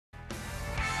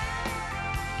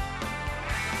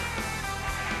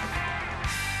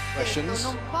impressions.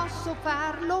 Non posso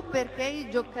farlo perché I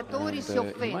giocatori si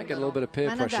offendono. You might get a little bit of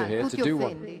peer pressure here to do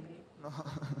one. No,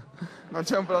 non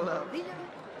c'è un problema.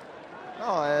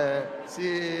 No,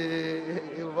 sì,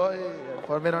 voi,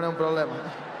 per me non è un problema.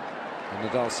 And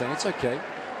Nadal saying it's okay.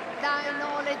 Dai,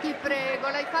 Nole, ti prego,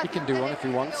 l'hai fatto. He can do one if he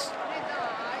wants.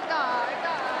 Dai.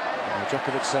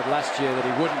 Djokovic said last year that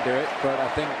he wouldn't do it, but I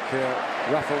think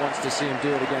Rafa wants to see him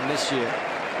do it again this year.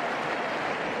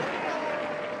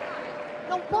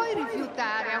 Non puoi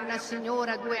rifiutare a una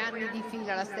signora 2 anni di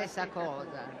fila la stessa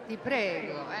cosa. Ti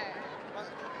prego,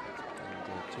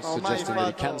 Just suggesting that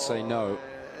he can say no,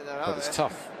 but it's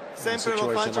tough. Sempre lo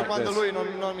faccio quando lui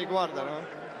non mi guarda, no?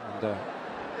 And,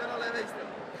 Io non l'hai visto.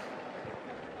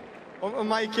 Ho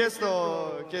mai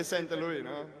chiesto che sente lui,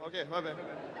 no? Ok, va bene.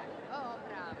 Oh,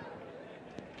 bravo.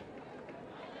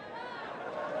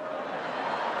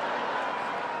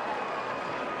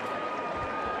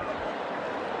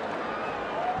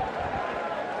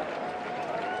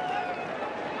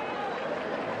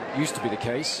 used to be the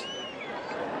case.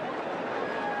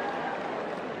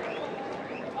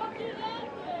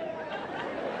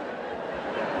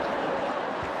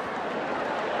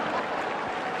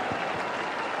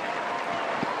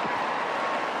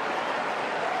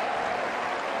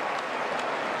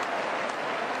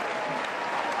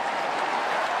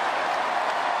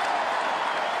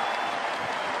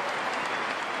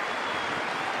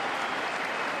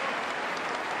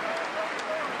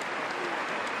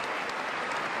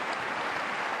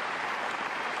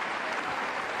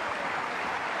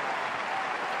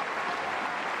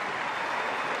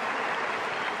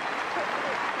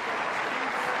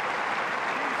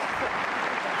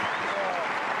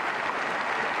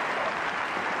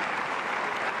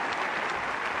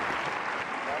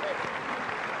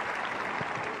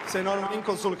 Se non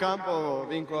vinco sul campo,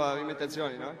 vinco a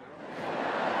imitazioni, no?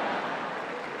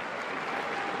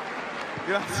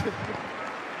 Grazie.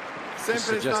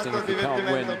 Sempre stato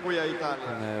divertimento qui a Italia.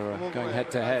 And they're going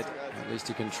head to head. At least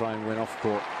he can try and win off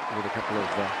court with a couple of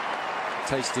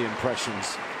tasty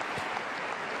impressions.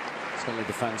 Certainly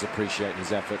the fans appreciate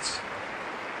his efforts,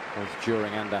 both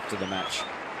during and after the match.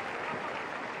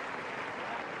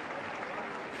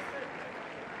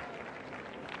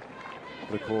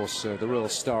 But of course, the real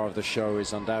star of the show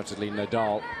is undoubtedly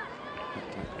Nadal.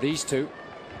 These two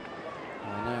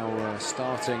are now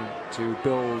starting to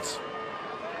build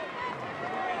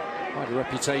quite a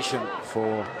reputation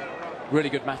for really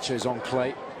good matches on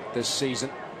clay this season.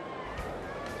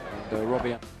 And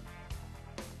Robbie